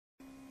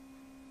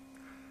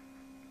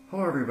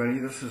Hello everybody,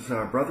 this is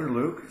Brother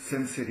Luke,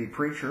 Sin City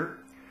Preacher.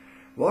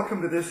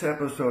 Welcome to this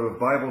episode of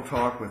Bible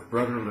Talk with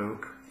Brother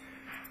Luke.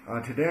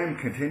 Today I'm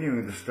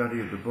continuing the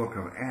study of the book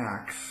of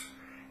Acts,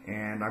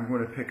 and I'm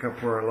going to pick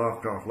up where I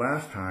left off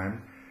last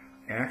time,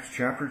 Acts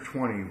chapter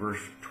 20,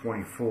 verse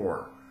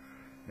 24.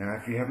 Now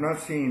if you have not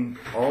seen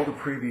all the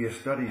previous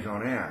studies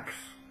on Acts,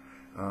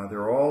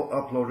 they're all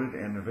uploaded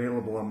and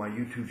available on my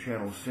YouTube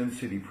channel, Sin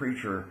City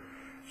Preacher,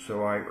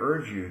 so I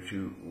urge you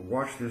to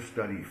watch this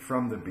study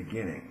from the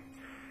beginning.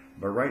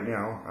 But right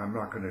now, I'm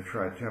not going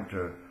to attempt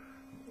to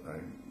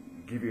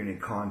give you any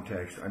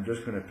context. I'm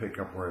just going to pick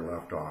up where I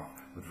left off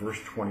with verse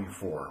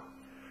 24.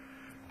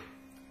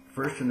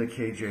 First in the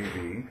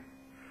KJV,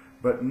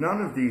 "But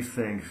none of these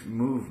things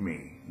move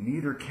me,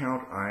 neither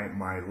count I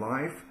my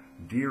life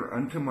dear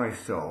unto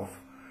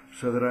myself,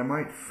 so that I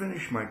might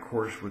finish my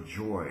course with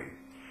joy,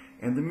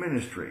 and the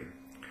ministry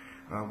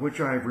which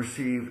I have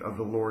received of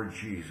the Lord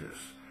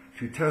Jesus,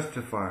 to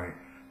testify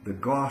the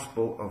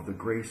gospel of the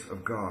grace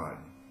of God.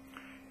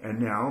 And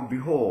now,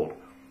 behold,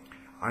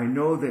 I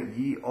know that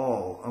ye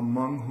all,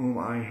 among whom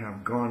I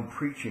have gone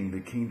preaching the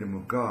kingdom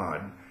of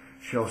God,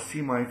 shall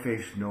see my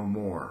face no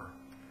more.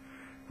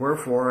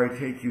 Wherefore I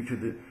take you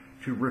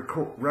to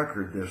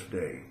record this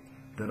day,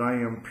 that I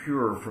am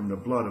pure from the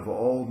blood of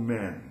all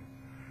men,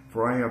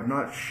 for I have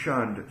not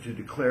shunned to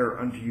declare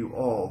unto you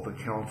all the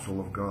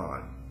counsel of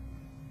God.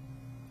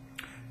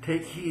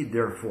 Take heed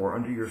therefore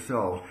unto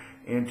yourselves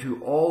and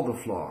to all the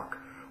flock,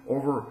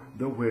 over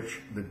the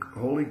which the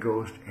Holy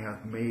Ghost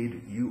hath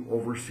made you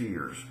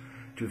overseers,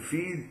 to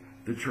feed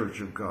the church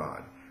of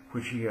God,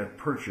 which he hath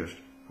purchased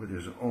with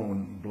his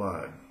own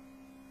blood."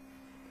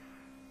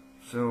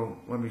 So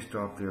let me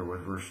stop there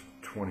with verse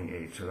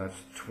 28. So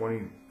that's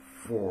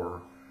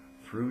 24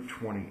 through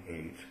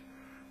 28.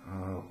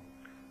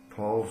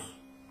 Paul's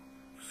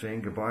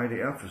saying goodbye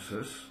to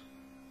Ephesus.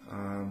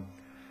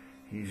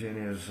 He's in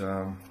his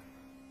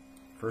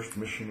first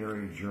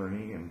missionary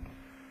journey, and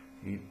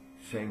he's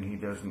saying he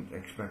doesn't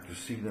expect to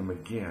see them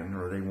again,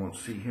 or they won't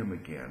see him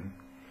again.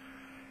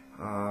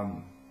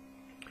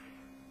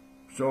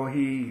 So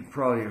he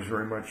probably is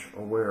very much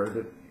aware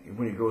that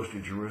when he goes to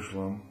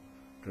Jerusalem,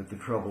 that the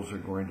troubles are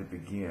going to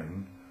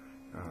begin.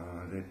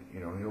 That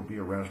he'll be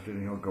arrested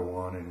and he'll go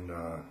on and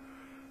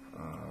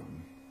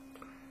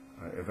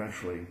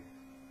eventually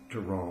to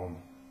Rome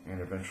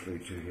and eventually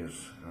to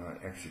his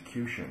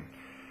execution.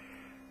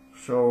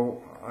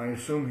 So I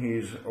assume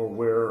he's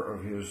aware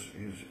of his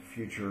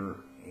future,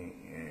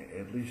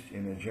 at least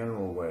in a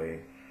general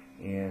way,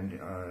 and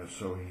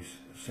so he's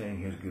saying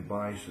his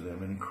goodbyes to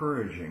them and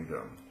encouraging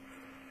them.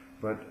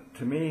 But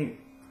to me,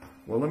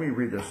 well, let me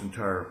read this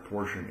entire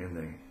portion in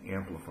the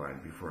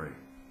Amplified before I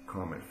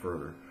comment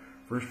further.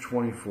 Verse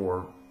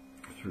 24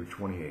 through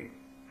 28.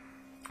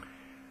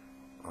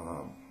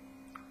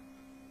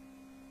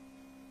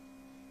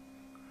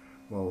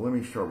 Well, let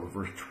me start with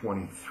verse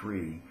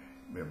 23,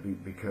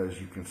 because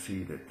you can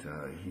see that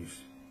he's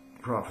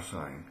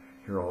prophesying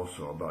here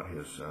also about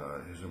his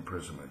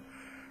imprisonment.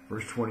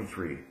 Verse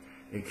 23,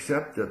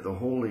 "Except that the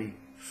Holy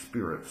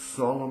Spirit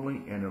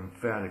solemnly and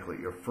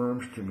emphatically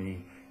affirms to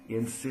me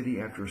in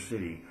city after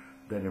city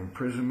that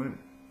imprisonment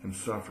and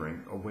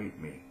suffering await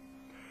me.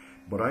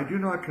 But I do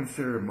not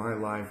consider my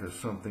life as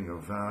something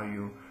of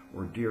value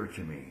or dear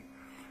to me,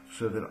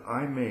 so that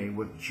I may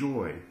with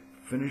joy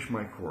finish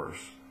my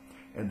course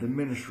and the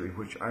ministry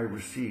which I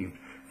received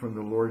from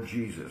the Lord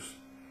Jesus,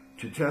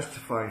 to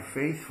testify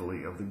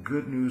faithfully of the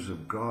good news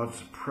of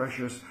God's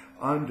precious,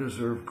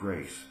 undeserved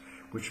grace,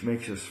 which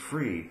makes us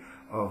free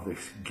of the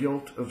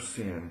guilt of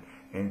sin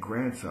and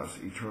grants us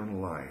eternal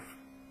life."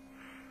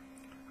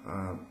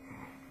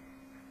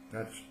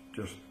 That's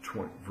just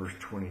verse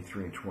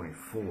 23 and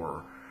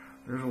 24.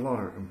 There's a lot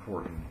of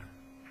important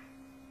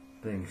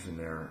things in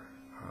there.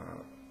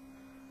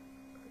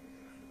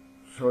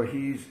 So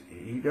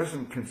he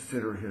doesn't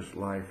consider his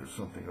life as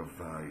something of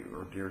value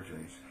or dear to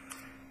him.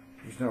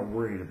 He's not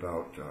worried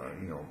about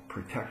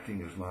protecting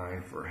his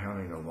life or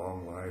having a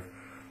long life.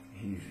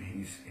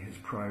 His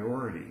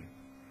priority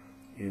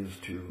is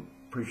to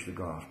preach the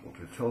gospel,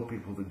 to tell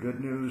people the good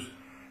news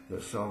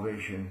that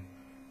salvation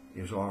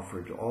is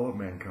offered to all of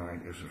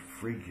mankind as a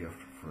free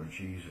gift from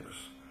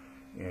Jesus,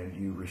 and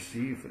you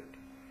receive it.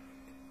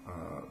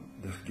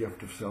 This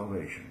gift of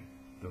salvation,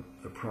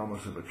 the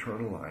promise of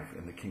eternal life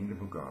in the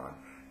kingdom of God,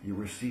 you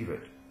receive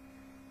it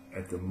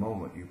at the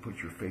moment you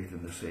put your faith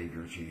in the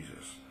Savior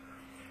Jesus.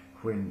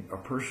 When a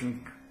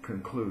person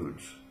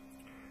concludes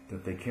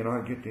that they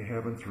cannot get to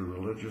heaven through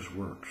religious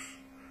works,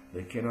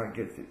 they cannot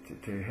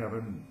get to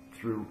heaven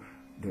through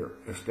their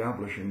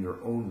establishing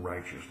their own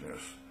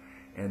righteousness,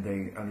 and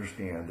they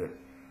understand that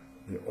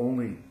the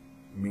only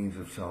means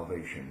of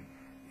salvation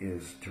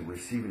is to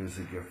receive it as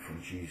a gift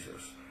from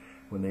Jesus.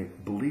 When they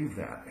believe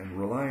that and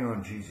rely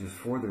on Jesus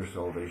for their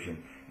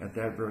salvation, at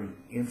that very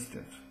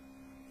instant,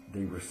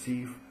 they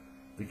receive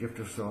the gift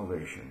of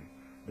salvation.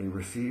 They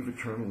receive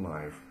eternal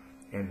life,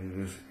 and it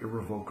is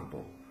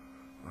irrevocable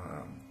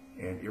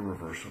and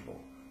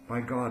irreversible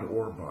by God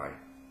or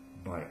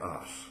by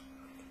us.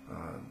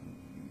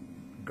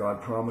 God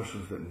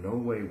promises that no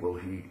way will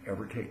he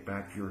ever take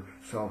back your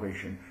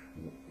salvation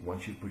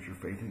once you put your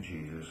faith in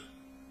Jesus.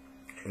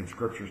 And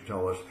scriptures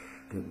tell us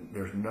that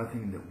there's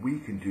nothing that we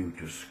can do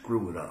to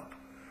screw it up.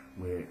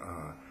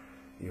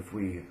 If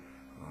we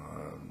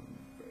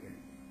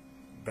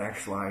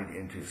backslide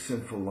into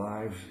sinful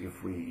lives,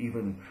 if we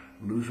even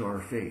lose our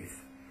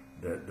faith,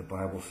 that the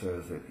Bible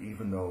says that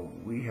even though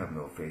we have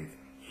no faith,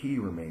 he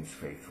remains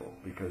faithful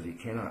because he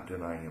cannot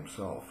deny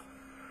himself.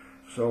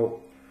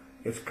 So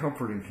it's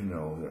comforting to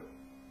know that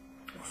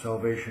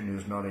salvation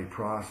is not a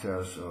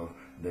process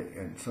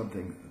and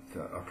something,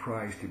 a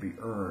prize to be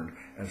earned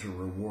as a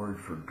reward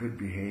for good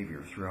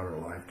behavior throughout our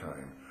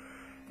lifetime.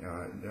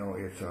 No,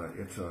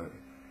 it's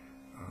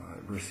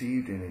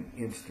received in an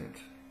instant,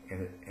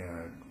 and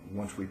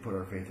once we put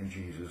our faith in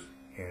Jesus,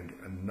 and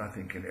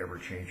nothing can ever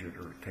change it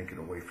or take it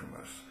away from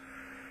us.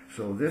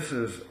 So this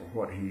is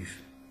what he's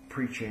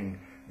preaching,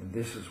 and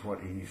this is what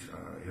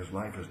his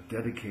life is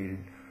dedicated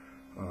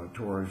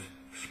towards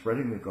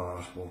spreading the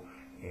gospel,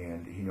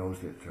 and he knows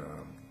that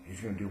he's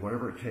going to do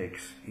whatever it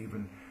takes,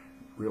 even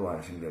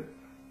realizing that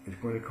it's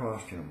going to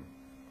cost him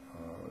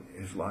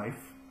his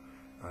life.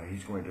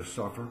 He's going to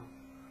suffer.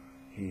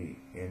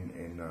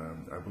 In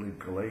I believe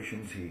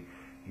Galatians,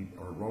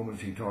 or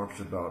Romans, he talks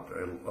about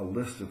a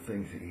list of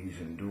things that he's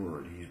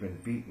endured. He's been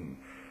beaten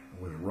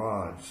with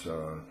rods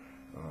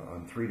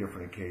on 3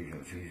 different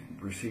occasions. He's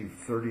received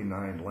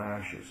 39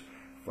 lashes,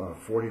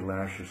 40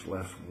 lashes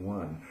less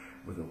 1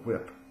 with a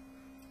whip,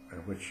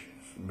 which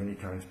many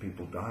times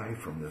people die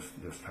from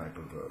this type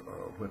of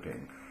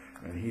whipping.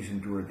 And he's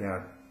endured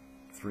that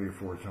 3 or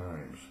 4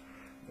 times.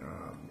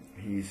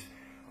 He's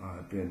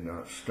been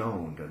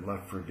stoned and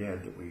left for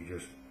dead, that we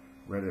just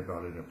read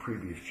about in a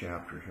previous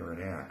chapter here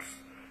in Acts.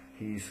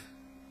 He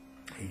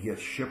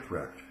gets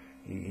shipwrecked.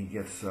 He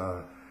gets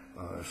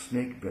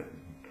snake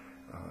bitten,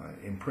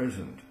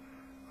 imprisoned.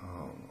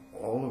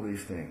 All of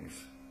these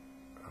things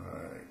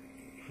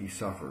he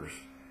suffers,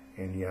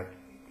 and yet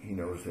he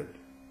knows that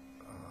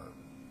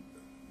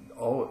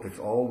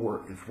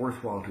it's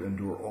worthwhile to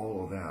endure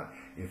all of that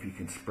if he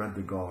can spread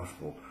the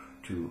gospel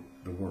to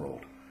the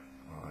world.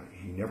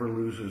 He never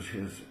loses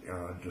his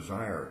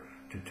desire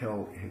to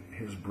tell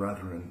his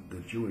brethren,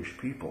 the Jewish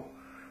people,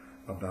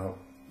 about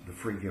the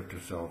free gift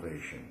of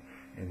salvation,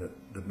 and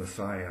that the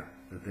Messiah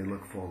that they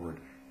look forward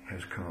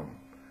has come.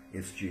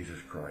 It's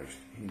Jesus Christ.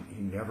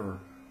 He never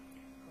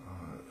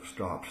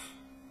stops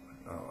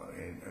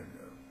and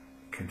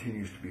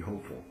continues to be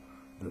hopeful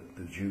that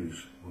the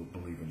Jews will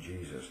believe in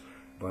Jesus,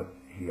 but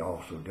he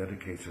also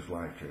dedicates his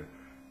life to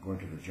going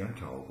to the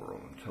Gentile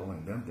world and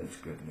telling them this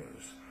good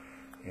news.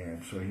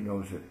 And so he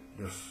knows that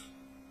this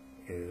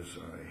is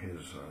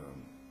his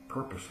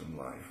purpose in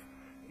life,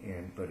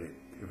 but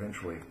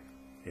eventually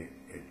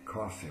it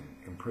costs him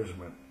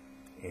imprisonment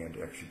and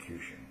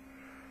execution.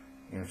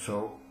 And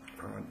so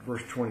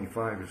verse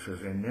 25, it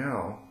says, "And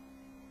now,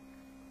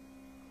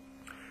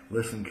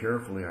 listen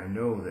carefully, I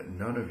know that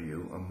none of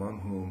you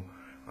among whom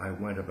I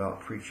went about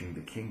preaching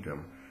the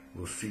kingdom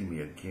will see me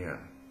again.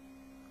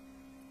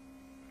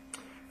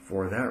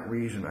 For that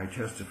reason I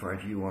testify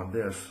to you on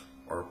this,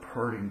 our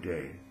parting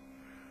day,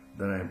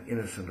 that I am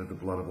innocent of the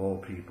blood of all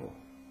people.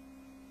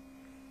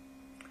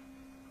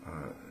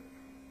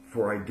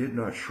 For I did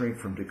not shrink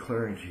from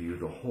declaring to you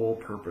the whole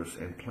purpose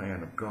and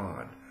plan of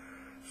God."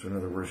 So in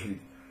other words,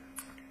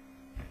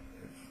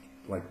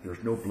 like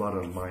there's no blood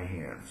on my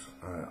hands.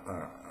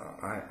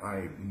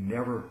 I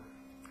never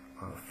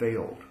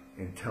failed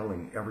in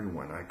telling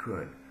everyone I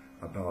could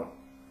about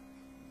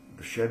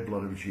the shed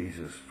blood of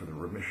Jesus for the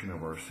remission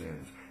of our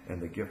sins and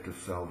the gift of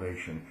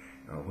salvation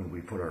when we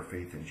put our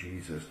faith in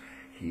Jesus.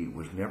 He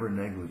was never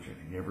negligent.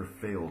 He never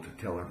failed to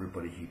tell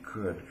everybody he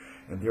could,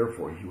 and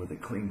therefore he, with a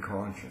clean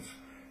conscience,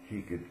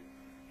 he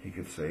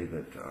could say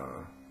that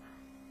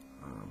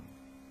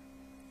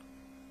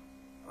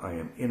I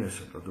am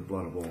innocent of the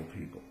blood of all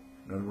people.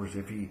 In other words,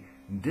 if he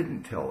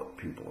didn't tell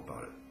people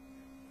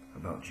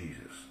about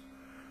Jesus,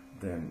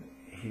 then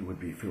he would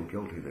feel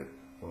guilty that,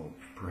 well,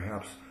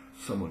 perhaps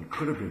someone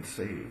could have been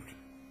saved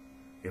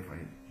if I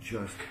had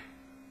just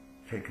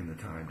taken the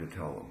time to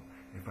tell them,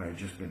 if I had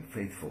just been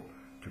faithful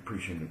to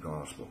preaching the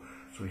gospel.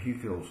 So he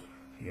feels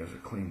he has a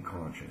clean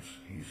conscience.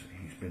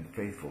 He's been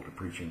faithful to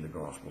preaching the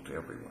gospel to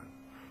everyone.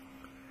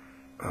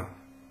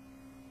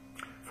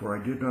 "For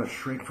I did not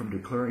shrink from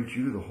declaring to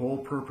you the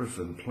whole purpose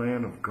and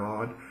plan of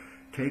God.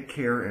 Take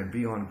care and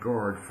be on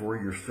guard for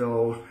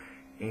yourselves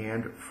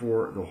and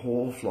for the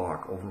whole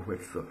flock over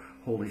which the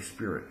Holy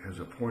Spirit has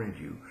appointed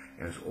you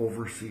as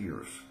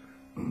overseers,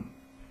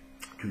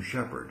 to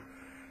shepherd,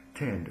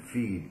 tend,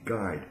 feed,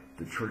 guide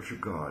the church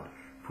of God,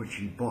 which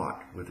he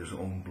bought with his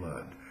own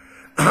blood."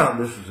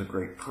 This is a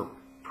great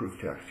proof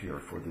text here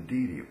for the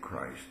deity of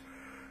Christ.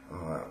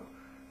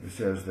 It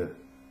says that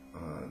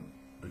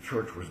the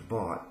church was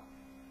bought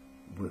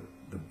with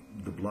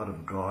the blood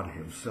of God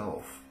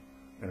himself.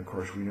 And of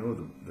course we know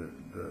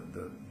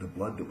the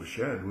blood that was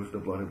shed was the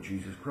blood of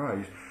Jesus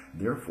Christ.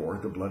 Therefore,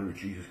 the blood of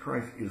Jesus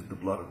Christ is the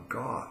blood of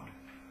God.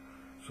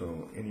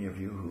 So any of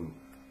you who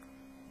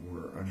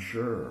were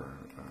unsure,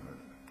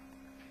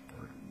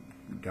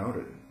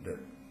 doubted that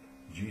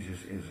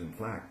Jesus is in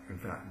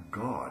fact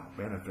God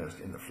manifest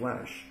in the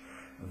flesh,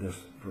 this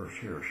verse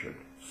here should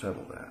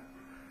settle that.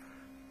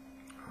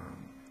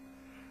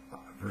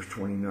 Verse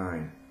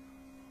 29.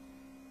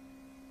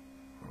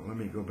 Well, let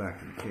me go back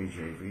to the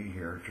KJV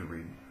here to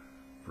read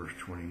verse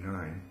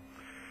 29.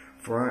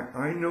 For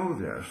I know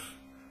this,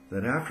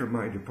 that after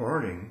my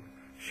departing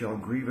shall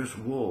grievous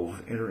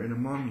wolves enter in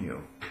among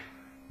you,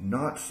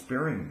 not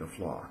sparing the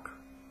flock.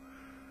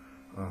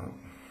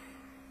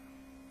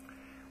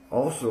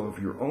 Also of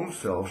your own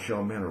selves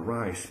shall men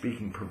arise,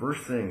 speaking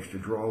perverse things to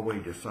draw away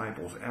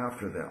disciples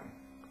after them.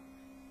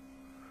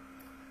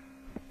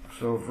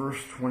 So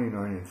verse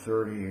 29 and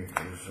 30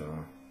 is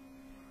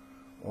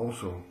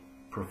also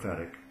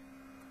prophetic.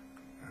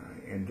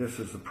 And this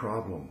is the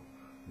problem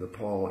that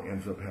Paul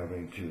ends up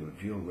having to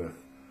deal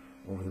with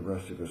over the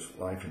rest of his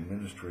life and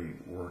ministry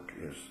work,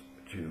 is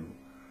to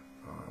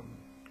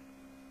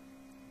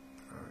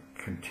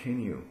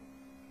continue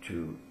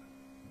to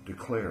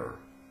declare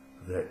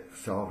that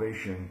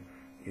salvation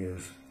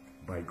is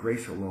by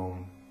grace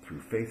alone,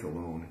 through faith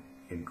alone,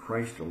 in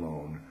Christ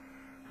alone,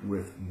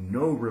 with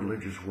no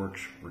religious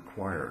works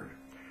required.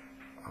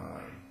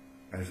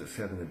 As it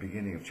said in the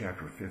beginning of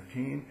chapter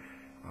 15,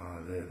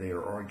 they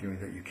are arguing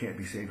that you can't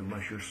be saved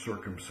unless you're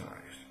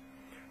circumcised.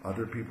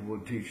 Other people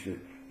would teach that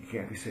you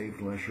can't be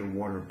saved unless you're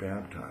water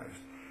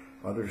baptized.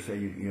 Others say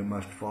you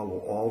must follow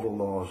all the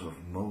laws of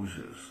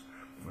Moses.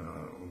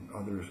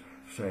 Others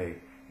say,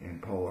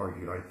 and Paul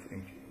argued,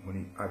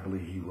 I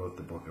believe he wrote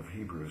the book of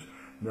Hebrews,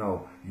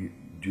 no, you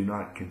do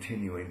not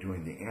continue in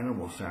doing the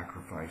animal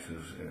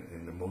sacrifices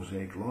in the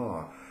Mosaic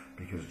law,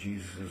 because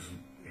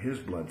his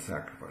blood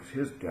sacrifice,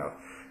 his death,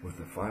 was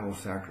the final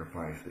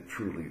sacrifice that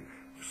truly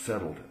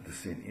settled the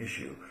sin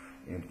issue.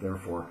 And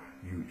therefore,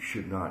 you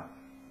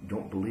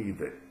don't believe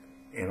that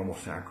animal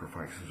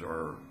sacrifices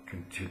are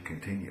to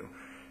continue.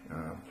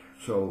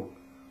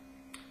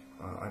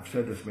 I've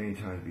said this many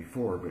times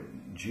before, but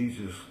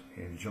Jesus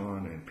and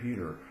John and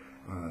Peter,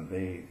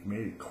 they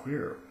made it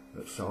clear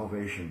that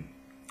salvation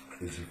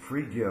is a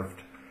free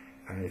gift,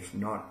 and it's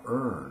not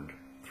earned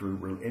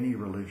through any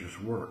religious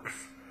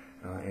works.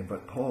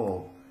 But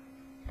Paul,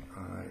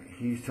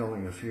 he's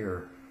telling us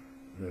here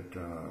that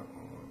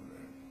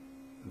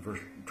verse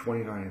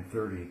 29 and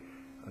 30,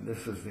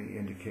 this is the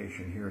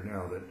indication here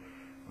now that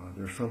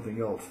there's something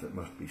else that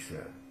must be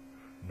said.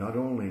 Not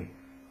only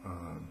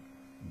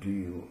do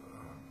you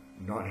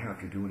not have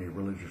to do any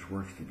religious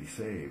works to be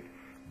saved,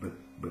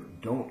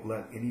 but don't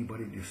let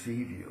anybody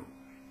deceive you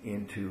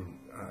into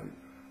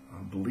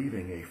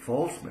believing a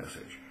false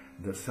message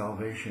that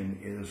salvation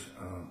is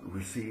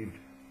received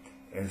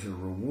as a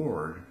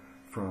reward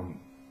from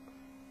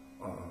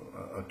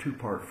a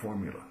two-part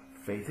formula: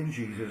 faith in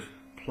Jesus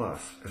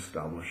plus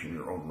establishing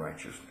your own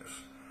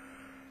righteousness.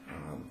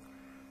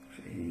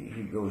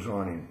 He goes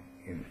on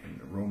in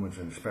Romans,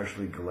 and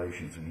especially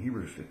Galatians and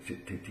Hebrews,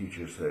 to teach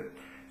us that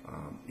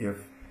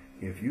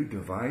if you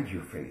divide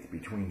your faith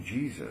between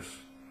Jesus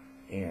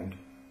and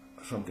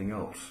something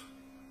else,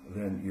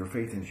 then your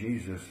faith in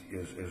Jesus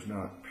is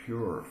not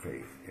pure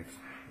faith.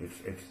 It's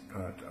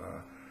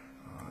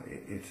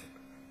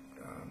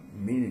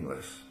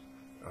meaningless.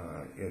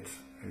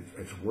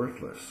 It's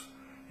worthless.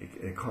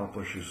 It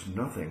accomplishes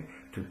nothing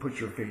to put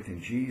your faith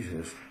in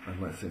Jesus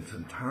unless it's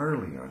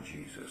entirely on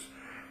Jesus.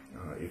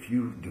 If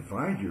you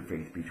divide your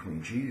faith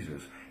between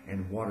Jesus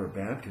and water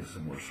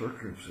baptism or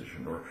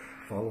circumcision or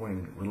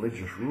following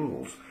religious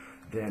rules,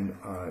 then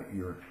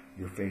your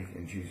faith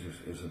in Jesus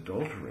is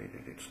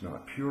adulterated. It's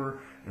not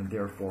pure, and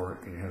therefore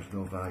it has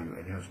no value.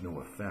 It has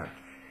no effect.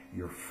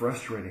 You're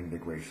frustrating the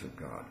grace of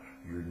God.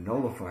 You're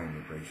nullifying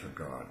the grace of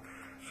God.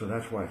 So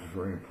that's why it's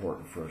very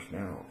important for us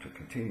now to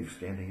continue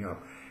standing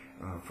up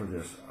for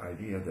this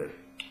idea that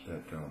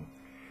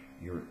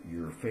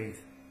your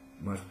faith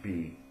must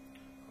be,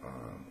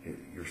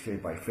 you're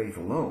saved by faith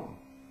alone.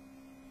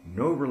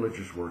 No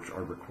religious works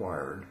are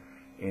required,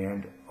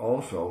 and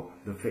also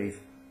the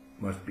faith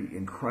must be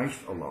in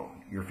Christ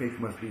alone. Your faith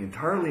must be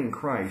entirely in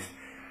Christ.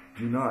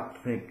 Do not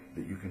think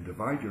that you can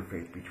divide your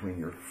faith between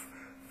your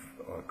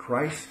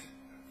Christ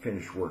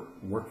finished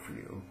work for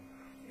you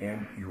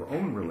and your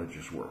own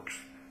religious works,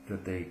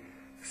 that they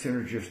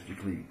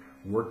synergistically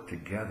work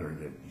together,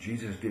 that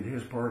Jesus did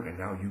his part and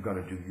now you've got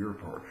to do your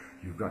part.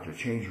 You've got to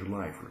change your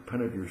life,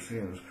 repent of your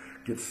sins,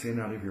 get sin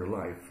out of your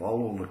life,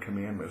 follow the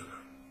commandments.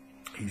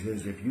 He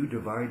says if you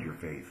divide your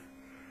faith,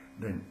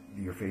 then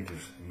your faith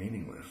is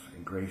meaningless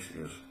and grace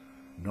is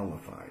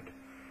nullified.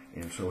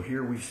 And so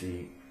here we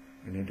see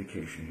an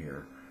indication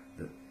here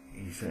that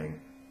he's saying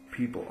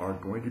people are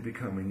going to be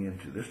coming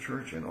into this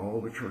church and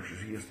all the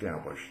churches he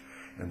established,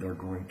 and they're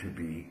going to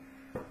be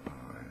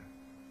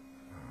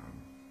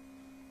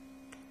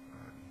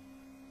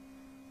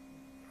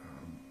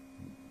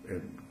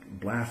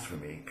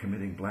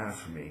committing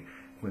blasphemy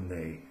when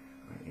they,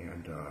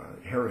 and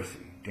heresy,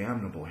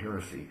 damnable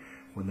heresy,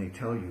 when they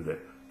tell you that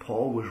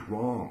Paul was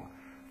wrong.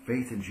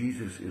 Faith in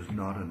Jesus is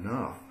not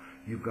enough.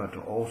 You've got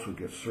to also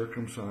get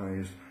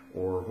circumcised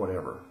or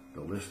whatever.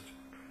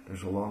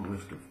 There's a long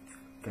list of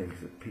things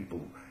that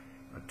people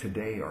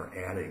today are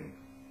adding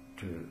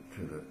to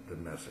the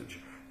message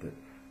that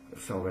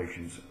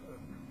salvation's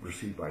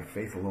received by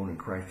faith alone in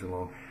Christ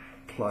alone,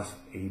 plus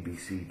A, B,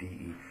 C, D,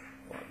 E.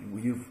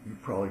 You've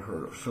probably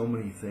heard of so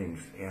many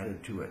things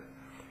added to it.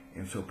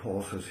 And so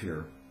Paul says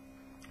here,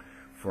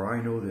 "For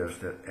I know this,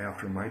 that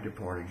after my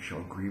departing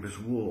shall grievous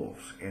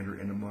wolves enter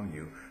in among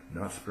you,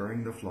 not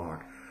sparing the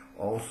flock.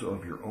 Also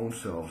of your own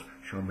selves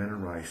shall men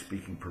arise,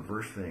 speaking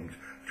perverse things,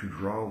 to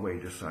draw away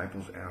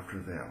disciples after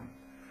them."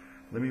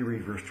 Let me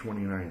read verse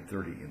 29 and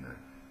 30 in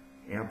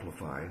the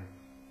Amplified.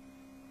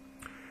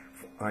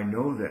 "I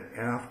know that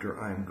after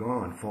I am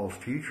gone, false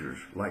teachers,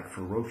 like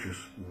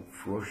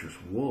ferocious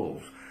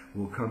wolves,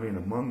 will come in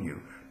among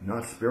you,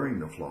 not sparing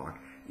the flock.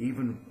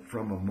 Even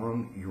from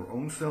among your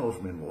own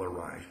selves men will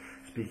arise,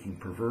 speaking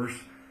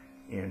perverse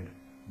and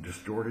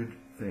distorted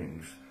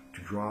things,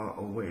 to draw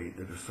away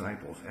the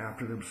disciples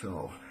after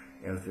themselves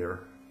as their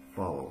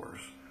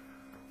followers."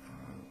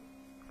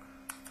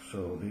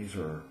 So these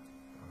are,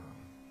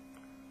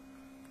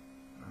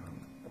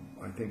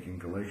 I think in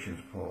Galatians,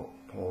 Paul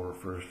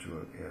refers to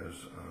it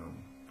as,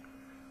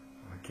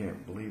 "I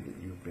can't believe that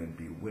you've been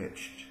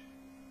bewitched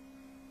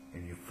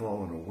and you've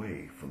fallen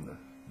away from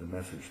the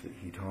message that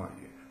he taught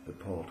you, that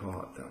Paul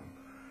taught them.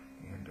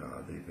 And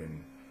they've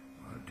been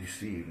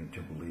deceived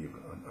into believe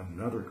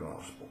another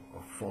gospel,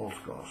 a false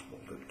gospel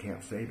that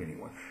can't save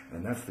anyone.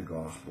 And that's the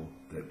gospel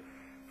that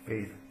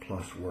faith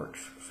plus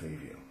works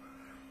save you."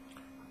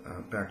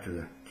 Back to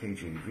the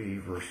KJV,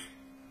 verse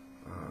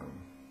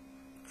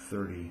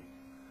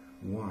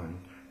 31.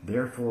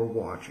 "Therefore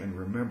watch and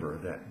remember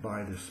that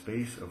by the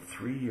space of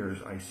 3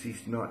 years I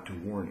ceased not to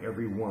warn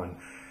every one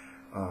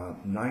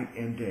night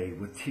and day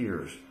with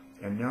tears.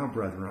 And now,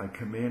 brethren, I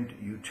commend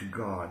you to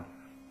God,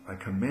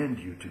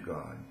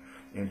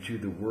 and to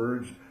the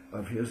words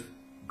of his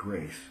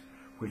grace,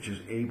 which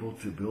is able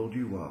to build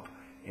you up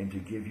and to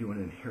give you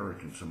an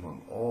inheritance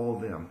among all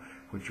them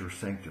which are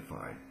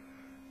sanctified."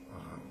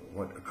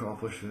 What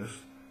accomplished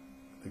this?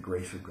 The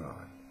grace of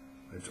God.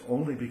 It's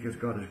only because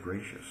God is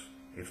gracious.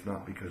 It's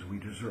not because we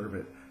deserve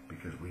it,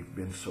 because we've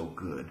been so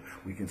good.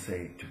 We can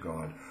say to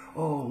God,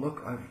 "Oh,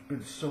 look, I've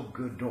been so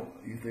good. Don't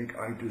you think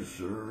I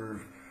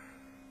deserve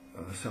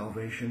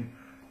salvation?"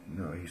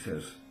 No, he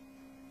says,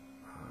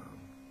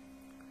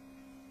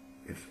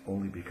 it's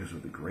only because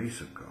of the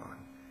grace of God.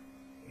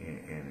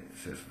 And it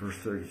says, verse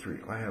 33,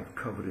 "I have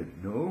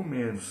coveted no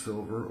man's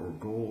silver or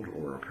gold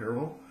or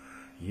apparel.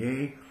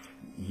 Yea,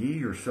 ye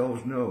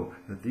yourselves know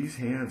that these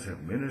hands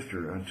have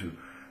ministered unto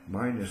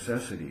my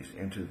necessities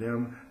and to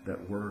them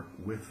that were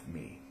with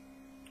me."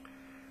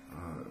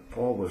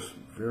 Paul was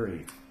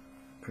very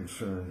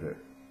concerned that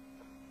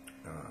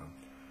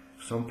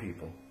some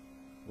people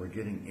were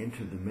getting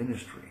into the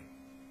ministry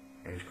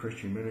as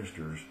Christian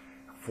ministers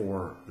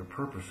for the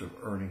purpose of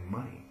earning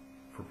money,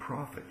 for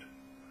profit,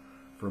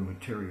 for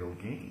material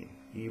gain.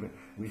 Even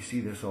we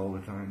see this all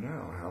the time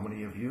now. How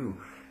many of you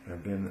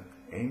have been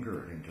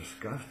angered and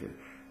disgusted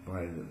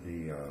by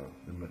the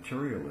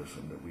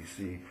materialism that we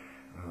see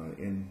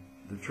in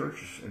the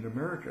churches in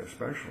America,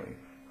 especially,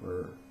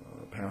 where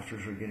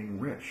pastors are getting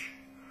rich,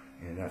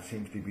 and that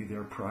seems to be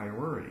their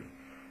priority.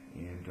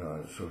 And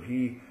so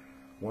he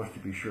wants to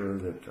be sure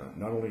that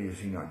not only is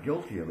he not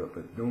guilty of it,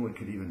 but no one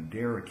could even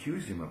dare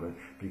accuse him of it,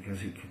 because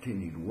he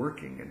continued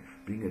working and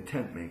being a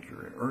tent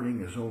maker and earning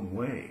his own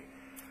way.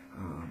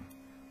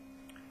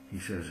 He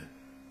says,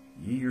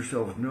 "Ye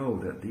yourselves know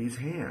that these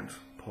hands,"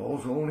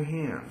 Paul's own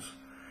hands,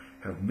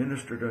 "have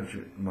ministered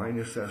unto my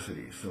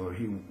necessities." So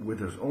he, with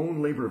his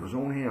own labor of his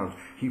own hands,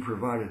 he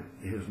provided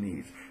his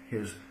needs,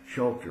 his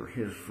shelter,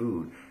 his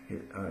food,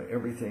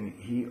 everything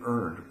he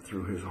earned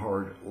through his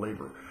hard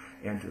labor,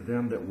 "and to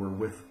them that were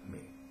with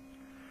me."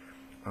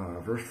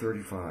 Verse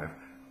 35.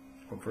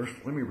 Well,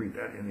 first, let me read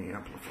that in the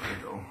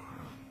Amplified, though.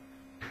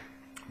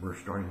 We're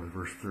starting with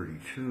verse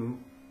 32.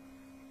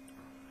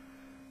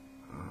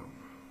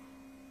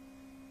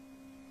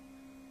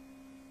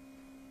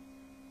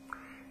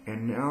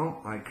 "And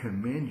now I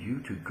commend you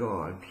to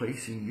God,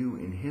 placing you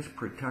in his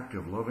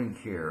protective, loving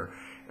care,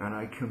 and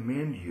I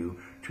commend you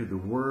to the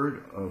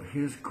word of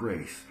his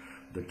grace,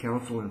 the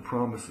counsel and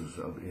promises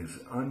of his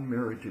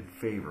unmerited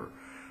favor.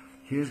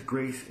 His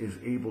grace is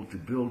able to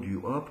build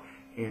you up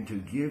and to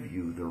give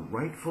you the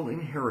rightful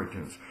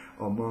inheritance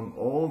among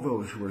all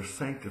those who are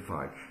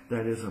sanctified,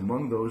 that is,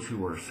 among those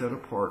who are set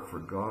apart for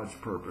God's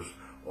purpose,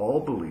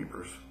 all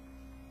believers.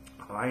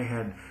 I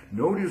had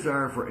no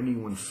desire for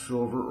anyone's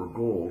silver or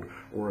gold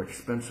or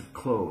expensive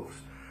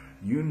clothes.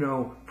 You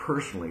know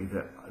personally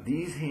that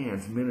these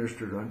hands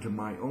ministered unto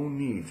my own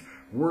needs,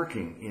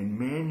 working in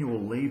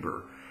manual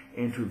labor,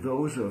 and to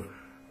those of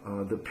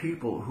the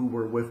people who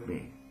were with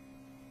me."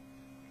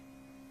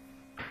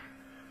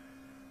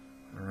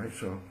 All right,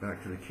 so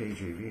back to the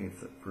KJV,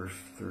 verse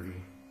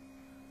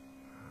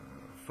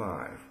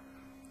 35.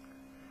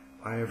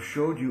 "I have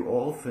showed you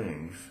all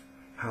things,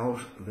 how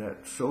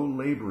that so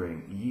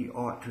laboring ye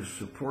ought to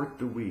support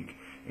the weak,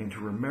 and to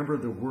remember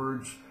the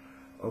words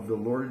of the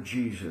Lord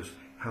Jesus,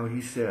 how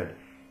he said,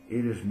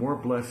 It is more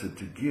blessed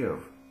to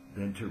give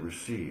than to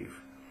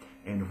receive.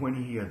 And when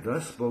he had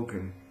thus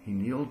spoken, he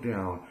kneeled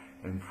down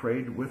and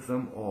prayed with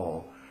them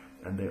all,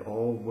 and they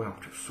all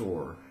wept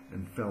sore,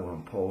 and fell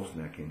on Paul's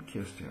neck and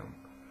kissed him,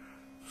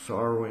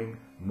 sorrowing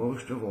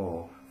most of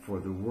all for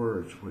the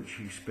words which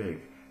he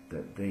spake,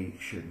 that they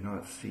should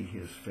not see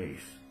his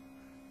face,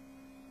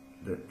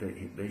 that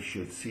they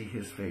should see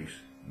his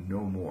face no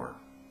more.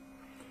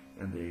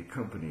 And they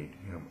accompanied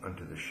him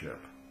unto the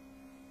ship.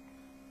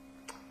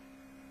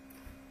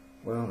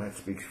 Well, that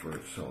speaks for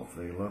itself.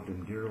 They loved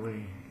him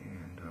dearly,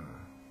 and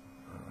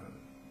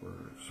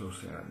were so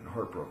sad and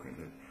heartbroken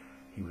that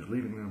he was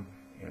leaving them,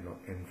 and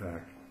in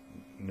fact,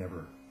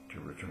 never to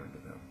return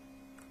to them.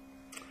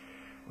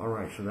 All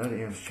right, so that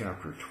ends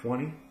chapter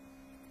 20.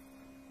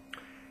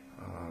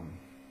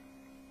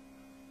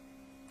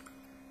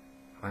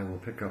 I will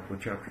pick up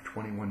with chapter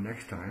 21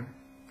 next time.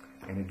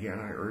 And again,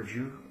 I urge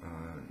you,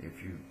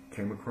 if you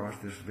came across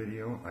this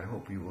video, I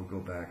hope you will go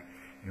back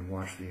and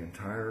watch the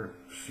entire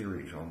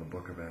series on the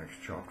book of Acts,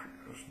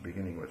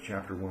 beginning with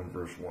chapter 1,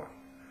 verse 1.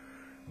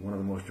 One of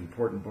the most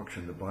important books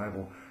in the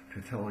Bible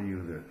to tell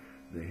you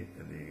the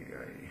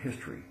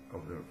history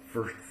of the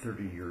first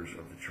 30 years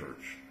of the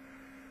church.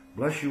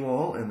 Bless you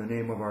all in the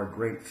name of our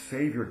great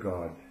Savior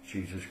God,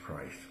 Jesus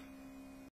Christ.